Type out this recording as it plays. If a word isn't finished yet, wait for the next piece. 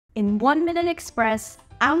In 1 Minute Express,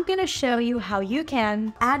 I'm gonna show you how you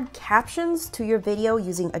can add captions to your video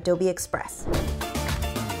using Adobe Express.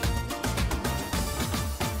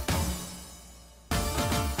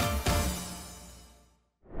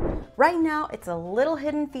 Right now, it's a little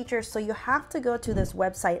hidden feature, so you have to go to this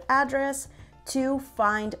website address to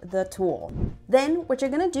find the tool. Then what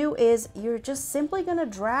you're gonna do is you're just simply gonna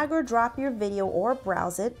drag or drop your video or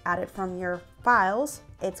browse it, add it from your files.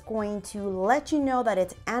 It's going to let you know that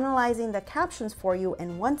it's analyzing the captions for you,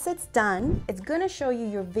 and once it's done, it's gonna show you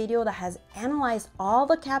your video that has analyzed all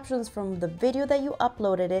the captions from the video that you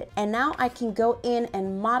uploaded it. And now I can go in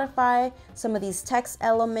and modify some of these text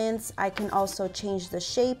elements. I can also change the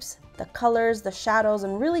shapes, the colors, the shadows,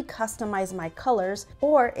 and really customize my colors.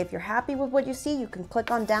 Or if you're happy with what you see, you can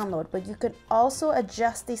click on download, but you can also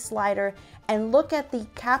adjust the slider and look at the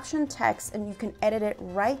caption text, and you can edit it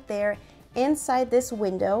right there inside this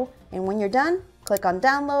window. And when you're done, click on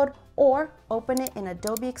download or open it in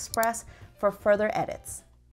Adobe Express for further edits.